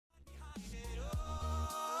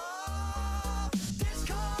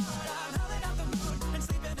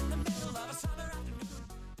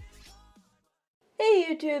Hey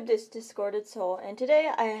YouTube, this is Discorded Soul, and today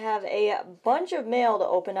I have a bunch of mail to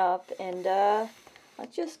open up, and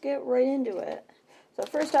let's just get right into it. So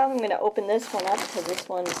first off, I'm going to open this one up, because this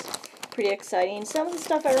one's pretty exciting. Some of the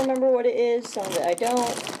stuff I remember what it is, some of it I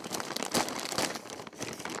don't.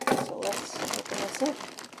 So let's open this up.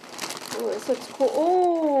 Ooh, this looks cool.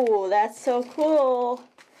 Oh, that's so cool!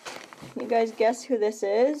 Can you guys guess who this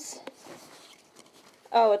is?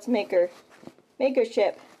 Oh, it's Maker. Maker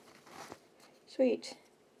Ship. Sweet.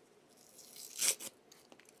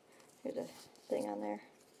 There's a thing on there.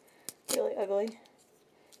 Really ugly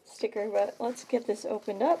sticker, but let's get this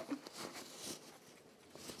opened up.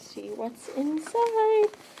 See what's inside.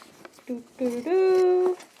 Doo -doo -doo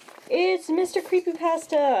 -doo. It's Mr.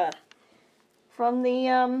 Creepypasta from the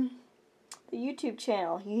YouTube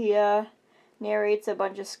channel. He narrates a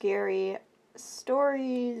bunch of scary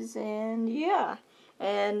stories, and yeah.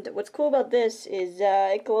 And what's cool about this is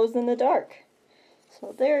it glows in the dark.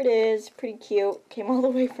 So there it is, pretty cute. Came all the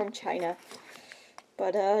way from China.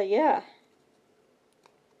 But yeah. I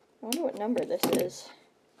wonder what number this is.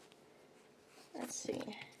 Let's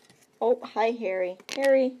see. Oh, hi Harry.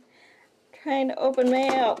 Harry, trying to open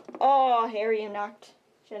mail. Oh, Harry, you knocked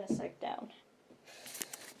Genesect down.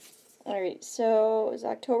 Alright, so it was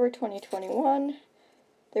October 2021.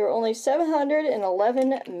 There were only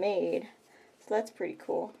 711 made. So that's pretty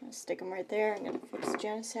cool. I'm going to stick them right there. I'm going to fix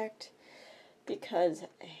Genesect because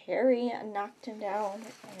Harry knocked him down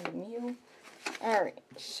and Mew. Alright,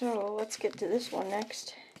 so let's get to this one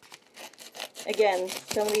next. Again,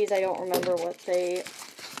 some of these I don't remember what they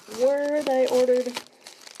were that I ordered.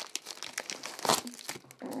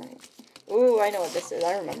 Alright. Ooh, I know what this is.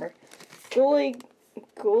 I remember.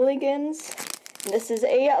 Gooligans. And this is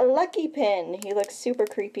a lucky pin. He looks super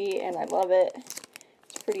creepy and I love it.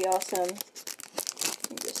 It's pretty awesome.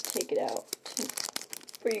 Let me just take it out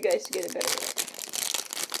for you guys to get a better look.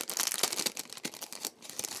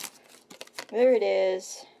 There it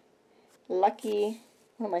is. Lucky.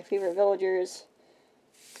 One of my favorite villagers.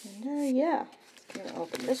 And yeah. I'm going to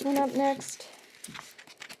open this one up next.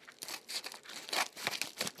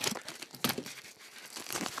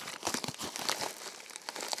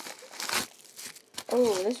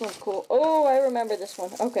 Oh, this one's cool. Oh, I remember this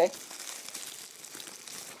one. Okay.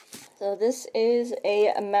 So this is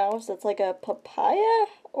a mouse that's like a papaya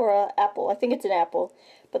or an apple. I think it's an apple.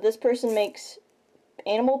 But this person makes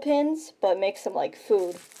animal pins, but makes them like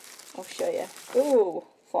food. I'll show you. Ooh,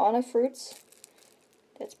 fauna fruits.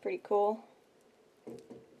 That's pretty cool.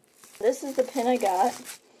 This is the pin I got.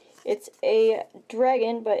 It's a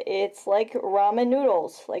dragon, but it's like ramen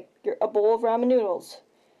noodles, like a bowl of ramen noodles.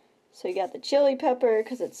 So you got the chili pepper,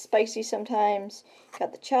 because it's spicy sometimes. You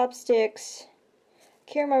got the chopsticks.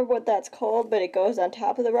 Can't remember what that's called, but it goes on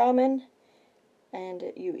top of the ramen.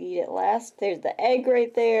 And you eat it last. There's the egg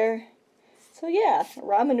right there. So yeah,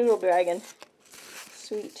 ramen noodle dragon.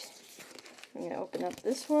 Sweet. I'm going to open up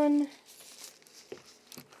this one.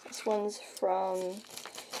 This one's from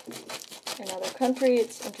another country.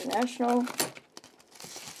 It's international.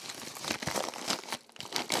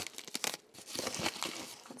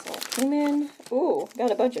 That's all it came in. Ooh,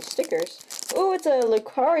 got a bunch of stickers. Ooh, it's a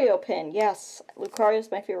Lucario pin. Yes, Lucario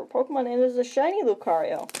is my favorite Pokemon, and it is a shiny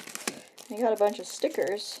Lucario. I got a bunch of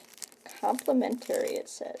stickers. Complimentary, it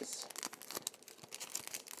says.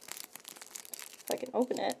 If I can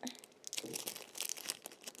open it.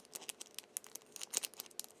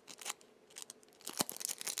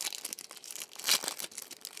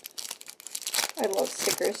 I love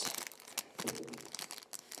stickers.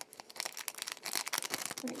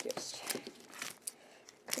 Let me just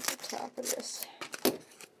cut the top of this.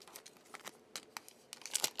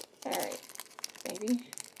 Alright, maybe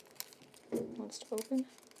wants to open.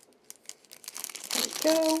 There we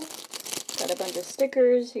go. Got a bunch of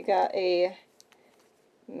stickers. You got a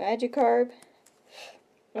Magikarp,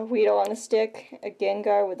 a Weedle on a stick, a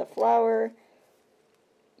Gengar with a flower,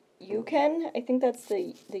 Yuken, I think that's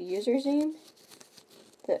the user's name,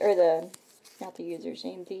 not the user's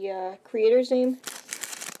name, the creator's name.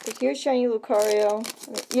 But here's shiny Lucario.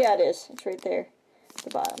 Yeah, it is. It's right there at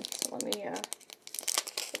the bottom. So let me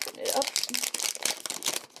open it up.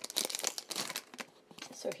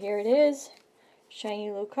 So here it is, shiny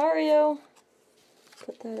Lucario.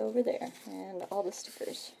 Put that over there, and all the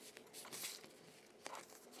stickers.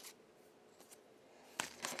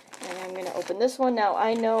 And I'm going to open this one. Now,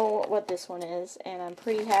 I know what this one is, and I'm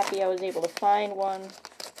pretty happy I was able to find one.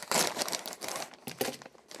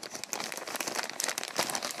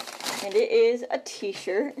 And it is a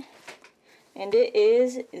t-shirt. And it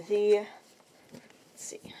is the, let's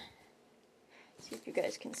see if you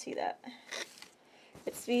guys can see that.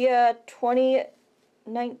 It's the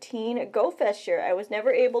 2019 Go Fest shirt. I was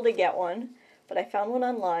never able to get one, but I found one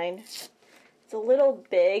online. It's a little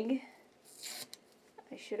big.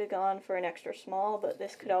 I should have gone for an extra small, but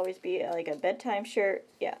this could always be like a bedtime shirt.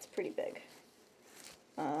 Yeah, it's pretty big.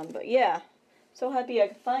 But yeah, so happy I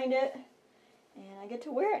could find it, and I get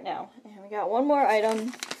to wear it now. And we got one more item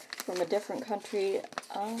from a different country.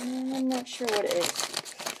 I'm not sure what it is.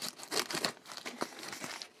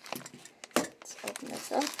 Let's open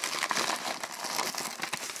this up.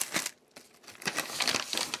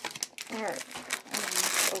 Alright,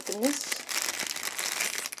 open this.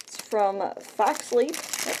 It's from Fox Leap.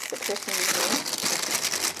 That's the person's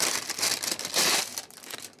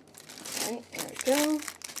name. Alright, there we go.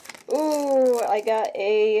 Ooh, I got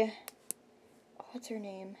a... what's her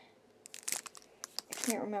name? I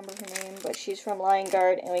can't remember her name, but she's from Lion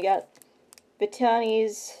Guard, and we got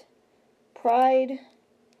Bethany's Pride.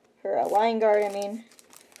 Her Lion Guard, I mean.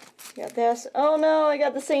 Got this. Oh no, I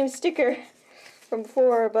got the same sticker from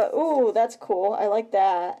before, but ooh, that's cool. I like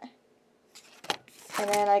that. And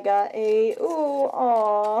then I got a, ooh,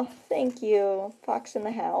 aw, thank you, Fox and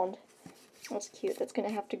the Hound. That's cute. That's going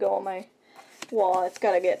to have to go on my wall. It's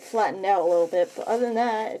got to get flattened out a little bit, but other than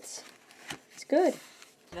that, it's good.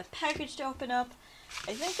 The package to open up.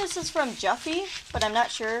 I think this is from Juffy, but I'm not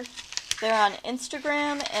sure. They're on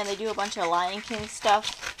Instagram, and they do a bunch of Lion King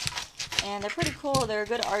stuff. And they're pretty cool. They're a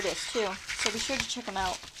good artist, too. So be sure to check them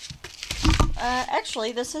out.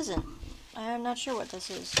 Actually, this isn't. I'm not sure what this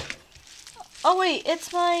is. Oh, wait.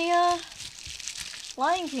 It's my,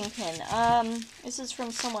 Lion King pin. This is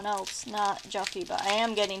from someone else, not Juffy, but I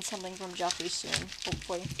am getting something from Juffy soon,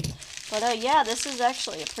 hopefully. But, yeah, this is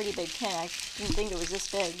actually a pretty big pin. I didn't think it was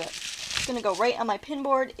this big, but it's going to go right on my pin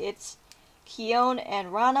board. It's Keone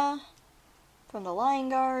and Rana from the Lion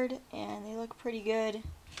Guard, and they look pretty good.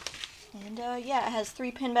 And, yeah, it has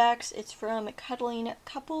 3 pin backs. It's from Cuddling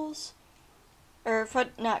Couples. Or,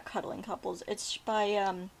 not Cuddling Couples. It's by,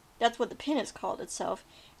 that's what the pin is called itself.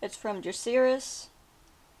 It's from Jaceres.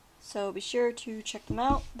 So be sure to check them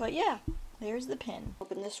out. But yeah, there's the pin.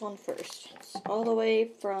 Open this one first. It's all the way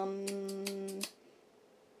from,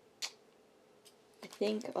 I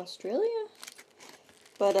think, Australia?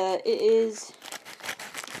 But it is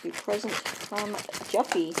a present from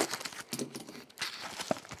Juffy.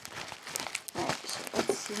 Alright, so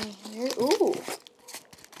let's see here. Ooh!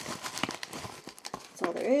 That's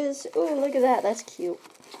all there is. Ooh, look at that. That's cute.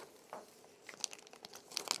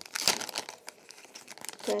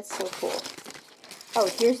 That's so cool. Oh,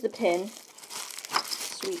 here's the pin.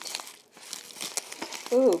 Sweet.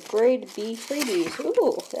 Ooh, grade B freebies.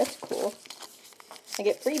 Ooh, that's cool. I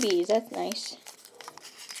get freebies. That's nice.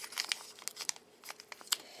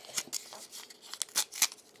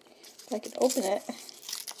 If I could open it.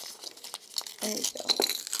 There we go.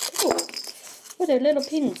 Ooh, what are little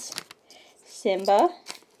pins? Simba.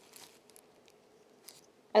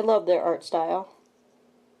 I love their art style.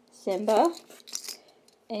 Simba.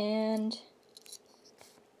 And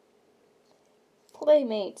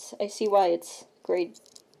Playmates. I see why it's grade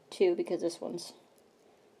 2, because this one's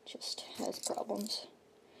just has problems.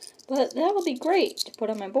 But that will be great to put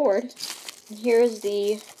on my board. And here's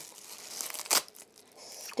the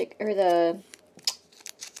the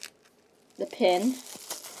pin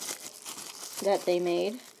that they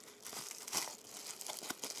made.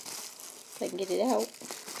 If I can get it out.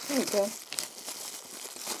 There we go.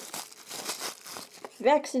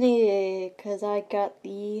 Vaccinated, because I got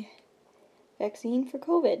the vaccine for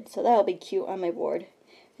COVID, so that'll be cute on my board.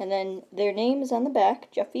 And then their name is on the back,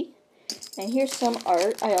 Juffy. And here's some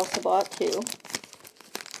art I also bought too.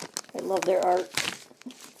 I love their art.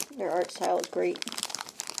 Their art style is great.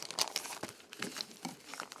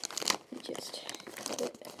 Just cut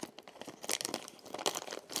it.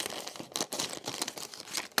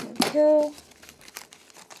 There we go.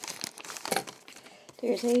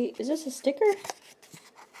 There's a, is this a sticker?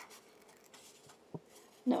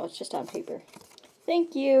 No, it's just on paper.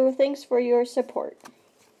 Thank you. Thanks for your support.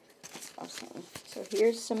 Awesome. So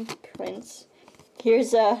here's some prints.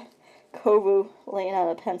 Here's Kovu laying on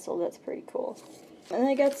a pencil. That's pretty cool. And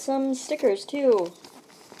I got some stickers too.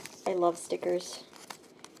 I love stickers.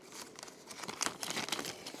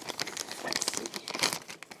 Let's see.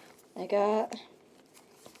 I got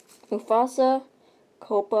Mufasa,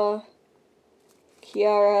 Copa,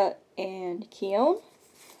 Kiara, and Keone.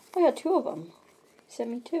 I got 2 of them. Sent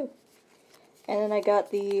me 2. And then I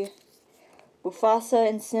got the Mufasa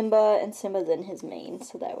and Simba's in his mane,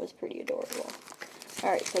 so that was pretty adorable.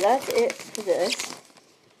 Alright, so that's it for this.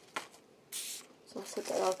 So I'll set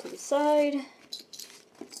that off to the side.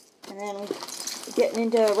 And then we're getting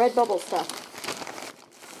into Redbubble stuff.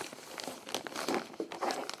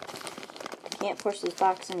 can't push this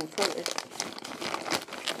box any further.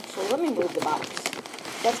 Actually, let me move the box.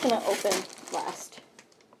 That's going to open last.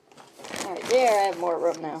 Alright, there, I have more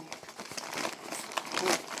room now.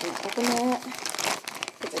 Alright, open that.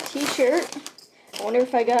 It's a t-shirt. I wonder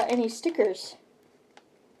if I got any stickers.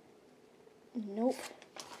 Nope.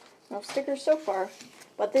 No stickers so far.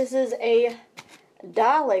 But this is a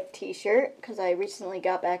Dalek t-shirt, because I recently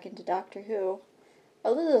got back into Doctor Who.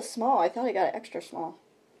 Oh, this is a small. I thought I got it extra small.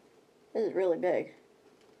 This is really big.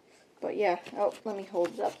 But yeah, oh, let me hold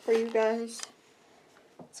it up for you guys.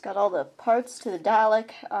 It's got all the parts to the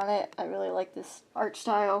Dalek on it. I really like this art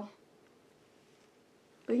style.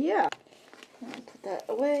 But yeah, I'll put that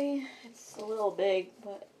away. It's a little big,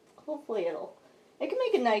 but hopefully it can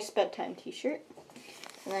make a nice bedtime t-shirt.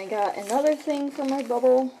 And I got another thing for my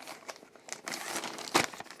bubble.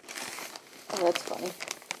 Oh, that's funny.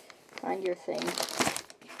 Find your thing.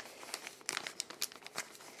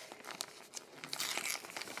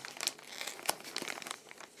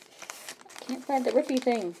 Can't find the rippy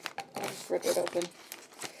thing. I'll just rip it open.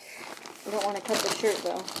 I don't want to cut the shirt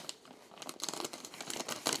though.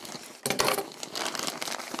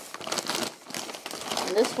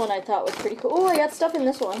 And this one I thought was pretty cool. Oh, I got stuff in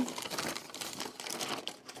this one.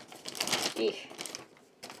 Eesh.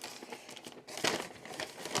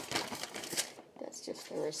 That's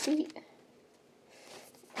just a receipt.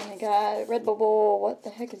 And I got Redbubble. What the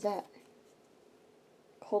heck is that?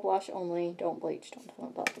 Cold wash only. Don't bleach. Don't blah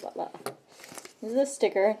blah blah blah. This is a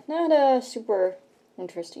sticker. Not a super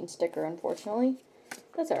interesting sticker, unfortunately.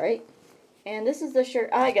 That's alright. And this is the shirt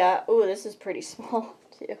I got. Ooh, this is pretty small,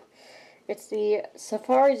 too. It's the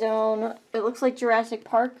Safari Zone. It looks like Jurassic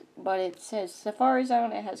Park, but it says Safari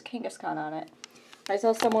Zone. It has Kangaskhan on it. I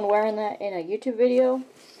saw someone wearing that in a YouTube video,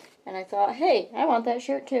 and I thought, hey, I want that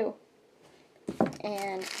shirt, too.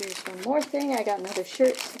 And here's one more thing. I got another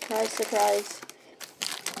shirt. Surprise, surprise.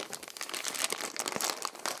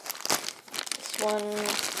 One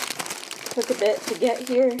took a bit to get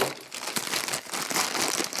here.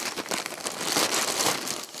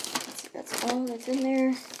 That's all that's in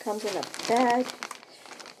there. Comes in a bag.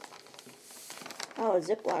 Oh, a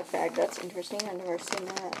Ziploc bag. That's interesting. I've never seen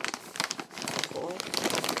that before.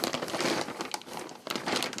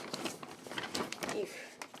 Eesh.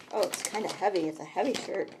 Oh, it's kind of heavy. It's a heavy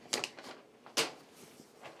shirt.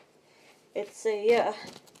 It's a,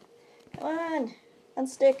 come on,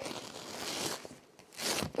 unstick.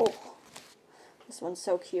 Oh, this one's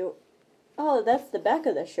so cute. Oh, that's the back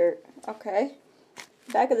of the shirt. Okay.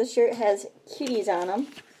 Back of the shirt has kitties on them.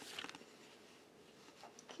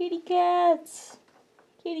 Kitty cats.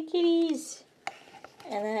 Kitty kitties.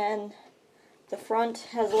 And then the front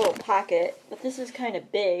has a little pocket, but this is kind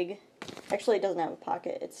of big. Actually, it doesn't have a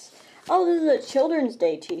pocket. It's, oh, this is a Children's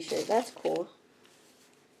Day t-shirt. That's cool.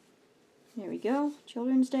 There we go.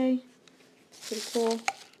 Children's Day. Pretty cool.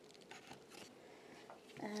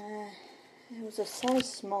 It was a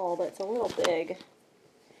size small, but it's a little big.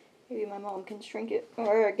 Maybe my mom can shrink it.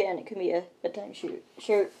 Or again, it can be a bedtime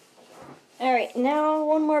shirt. Alright, now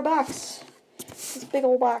one more box. This big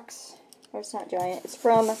old box. Or it's not giant. It's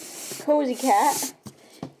from Cozy Cat.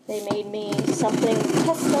 They made me something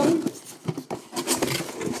custom.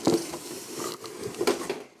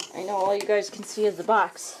 I know all you guys can see is the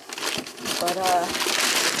box. But,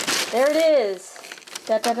 there it is.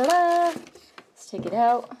 Da da da da. Let's take it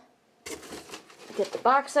out. Get the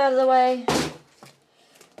box out of the way.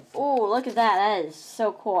 Oh, look at that. That is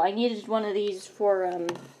so cool. I needed one of these for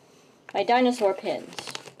my dinosaur pins.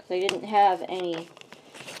 Because I didn't have any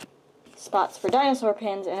spots for dinosaur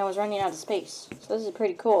pins and I was running out of space. So this is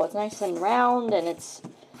pretty cool. It's nice and round and it's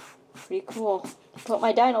pretty cool. Put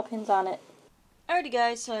my dino pins on it. Alrighty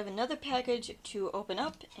guys, so I have another package to open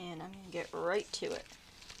up and I'm going to get right to it.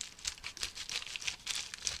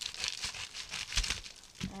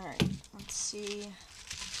 Alright, let's see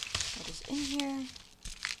what is in here.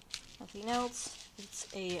 Nothing else. It's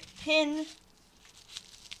a pin.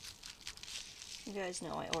 You guys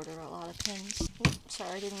know I order a lot of pins. Oops,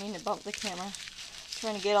 sorry, I didn't mean to bump the camera.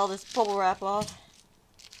 Trying to get all this bubble wrap off.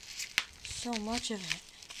 So much of it.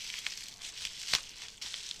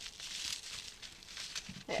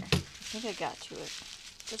 There. I think I got to it.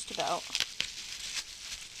 Just about.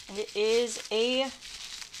 And it is a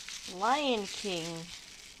Lion King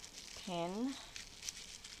pin.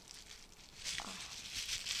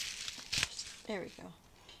 There we go.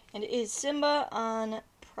 And it is Simba on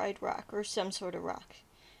Pride Rock, or some sort of rock.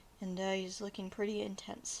 And he's looking pretty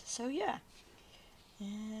intense. So yeah.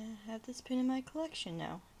 I have this pin in my collection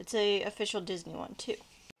now. It's a official Disney one too.